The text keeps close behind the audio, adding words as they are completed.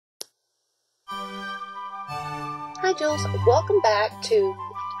Hi Jules, welcome back to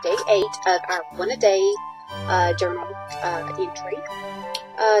day 8 of our one-a-day journal entry.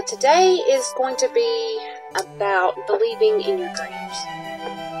 Today is going to be about believing in your dreams.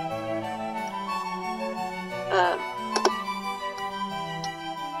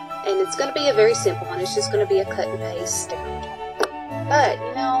 And it's going to be a very simple one. It's just going to be a cut and paste. But,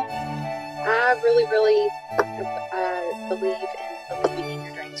 you know, I really believe in believing in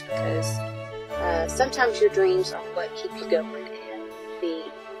your dreams because sometimes your dreams are what keep you going, and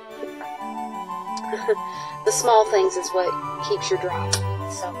the small things is what keeps your dream.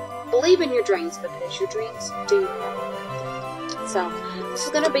 So believe in your dreams because your dreams do happen. So this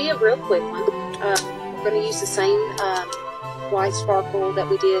is going to be a real quick one. We're going to use the same white sparkle that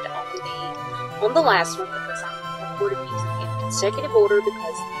we did on the last one because I'm recording these in consecutive order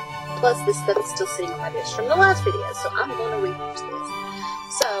because plus this stuff is still sitting on my dish from the last video, so I'm going to reuse this.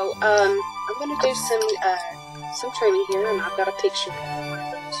 So I'm going to do some trimming here, and I've got a picture of one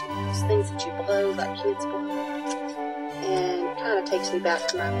of those things that you blow, like kids blow, and it kind of takes me back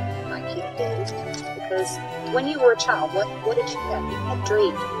to my kitty days because when you were a child, what did you have? You had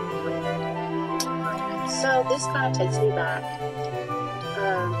dreams. So this kind of takes me back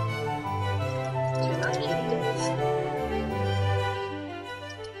to my kitty days.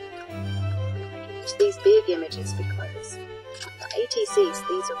 I can use these big images because ATCs,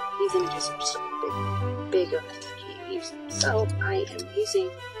 these images are so bigger than I can't use them. So I am using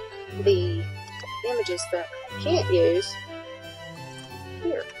the images that I can't use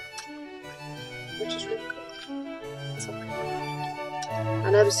here, which is really cool. So, I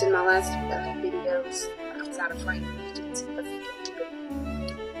noticed in my last videos I was out of frame.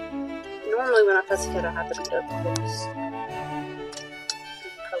 Normally when I pussycat I have to be up close and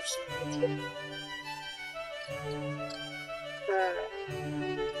personal with you.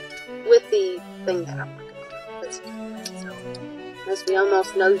 With the thing that I'm working on. So, must be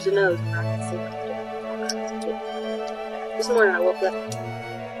almost nose to nose when I can see what I'm doing. This morning I woke up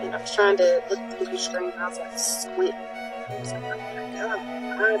and I was trying to look at the screen and I was like squinting. I was like, oh my god,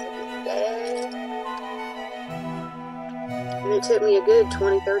 my eyes are getting bad. And it took me a good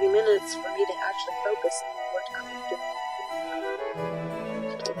 20-30 minutes for me to actually focus on what I was doing.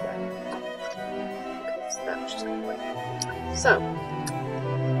 Take that. Because that was just going to wait. So,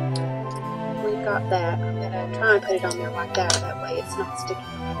 we've got that. I'm going to try and put it on there like that. That way it's not sticking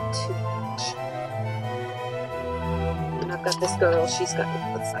out too much. And I've got this girl. She's got,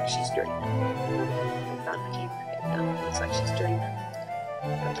 it looks like she's dreaming. I found my camera. It looks like she's dreaming.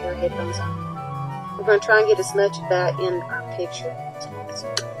 Got her headphones on. We're going to try and get as much of that in our picture.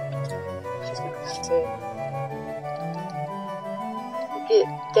 She's going to have to get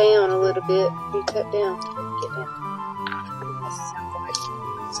down a little bit. You cut down. Get down. This sounds like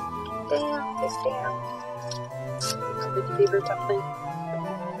get down, get down. Big fever type thing.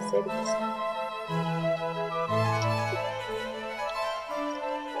 Settings.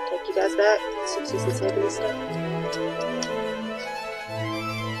 I'll take you guys back. 60s and 70s stuff.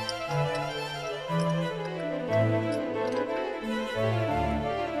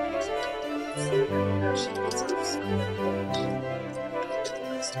 See how she gets on this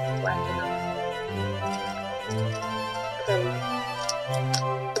black out.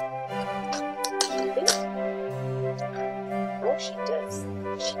 Oh, she does.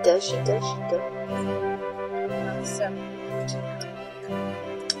 She does. So,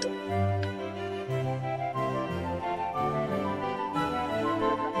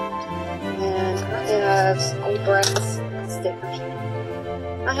 and I have some old brass stickers.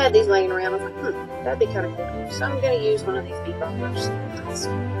 I had these laying around. I was like, that'd be kind of cool. So I'm going to use one of these bee boppers.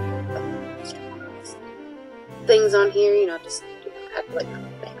 Things on here, you know, just act like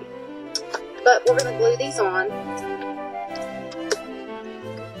maybe. But we're going to glue these on.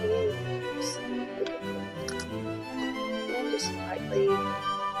 And just lightly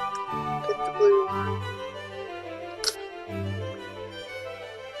put the glue on.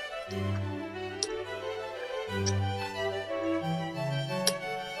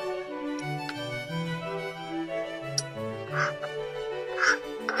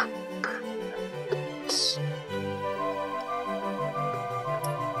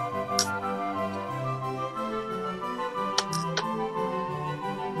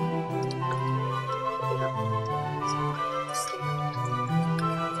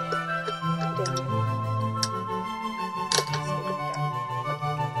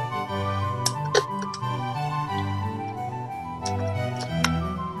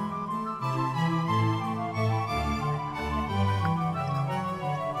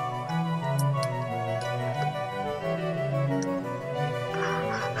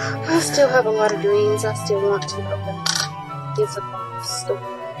 I still have a lot of dreams. I still want to open a physical store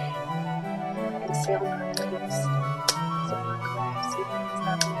and sell my things. Sell my crafts and things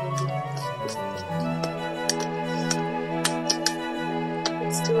I've made.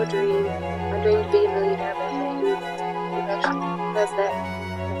 It's still a dream. I dream to be a millionaire, but who actually has that?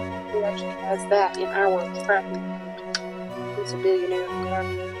 Who actually has that in our crafting? Who's a billionaire in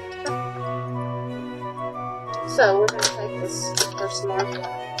crafting? So we're going to take this first marker,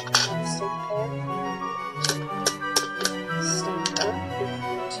 stamp pad, stamp up, and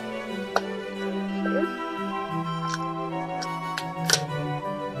there.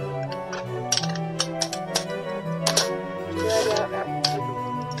 Drag out that paper.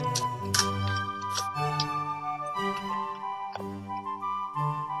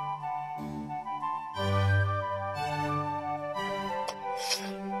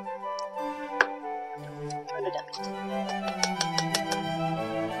 Put it up.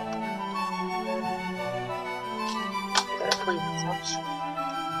 Gotta clean this off.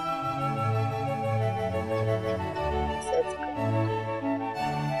 It says gold.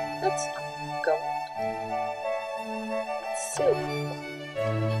 That's not gold. It's silver.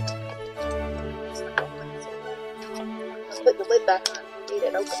 It's not gold. It's silver. Let's put the lid back on and get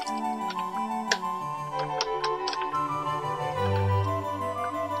it open.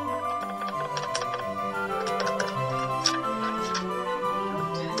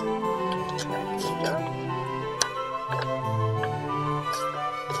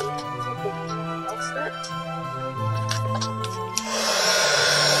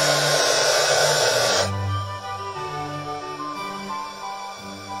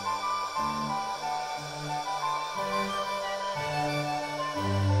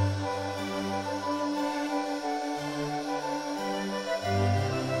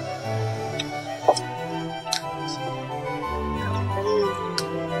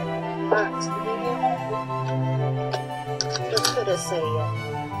 Let's put us a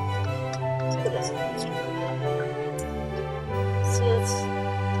since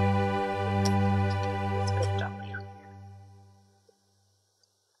let's put a dolly on here.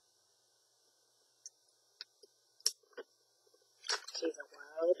 She's a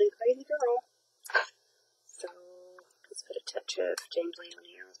wild and crazy girl. So let's put a touch of James Lee on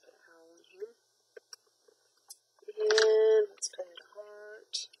here. Let's put a howl on here. And let's put a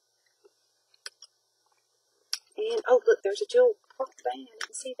heart. And oh look, there's a jewel part bang. I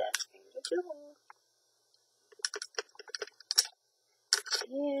didn't see that. There's a jewel.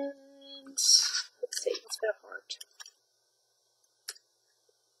 And let's see, let's put a heart.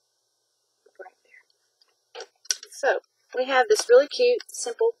 Right there. So we have this really cute,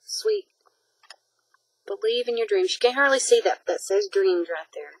 simple, sweet, believe in your dreams. You can't hardly see that. That says dreams right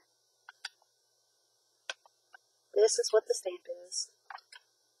there. This is what the stamp is.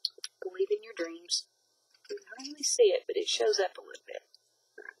 Believe in your dreams. You can hardly see it, but it shows up a little bit.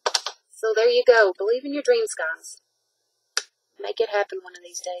 So there you go. Believe in your dreams, guys. Make it happen one of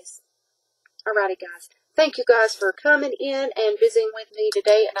these days. Alrighty, guys. Thank you guys for coming in and visiting with me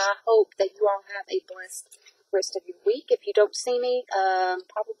today, and I hope that you all have a blessed rest of your week. If you don't see me,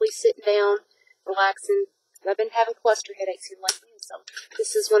 probably sitting down, relaxing. I've been having cluster headaches here lately, so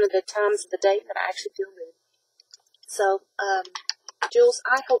this is one of the times of the day that I actually feel good. So, Jules,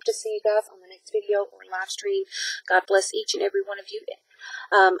 I hope to see you guys on the next video or live stream. God bless each and every one of you.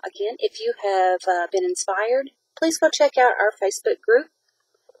 Again, if you have been inspired, please go check out our Facebook group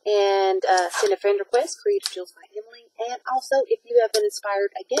and send a friend request, Creative Jules by Emily. And also, if you have been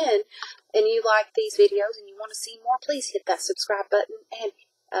inspired again and you like these videos and you want to see more, please hit that subscribe button and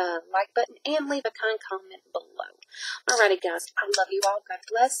like button and leave a kind comment below. Alrighty, guys, I love you all. God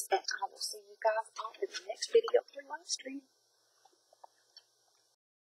bless, and I will see you guys on the next video or live stream.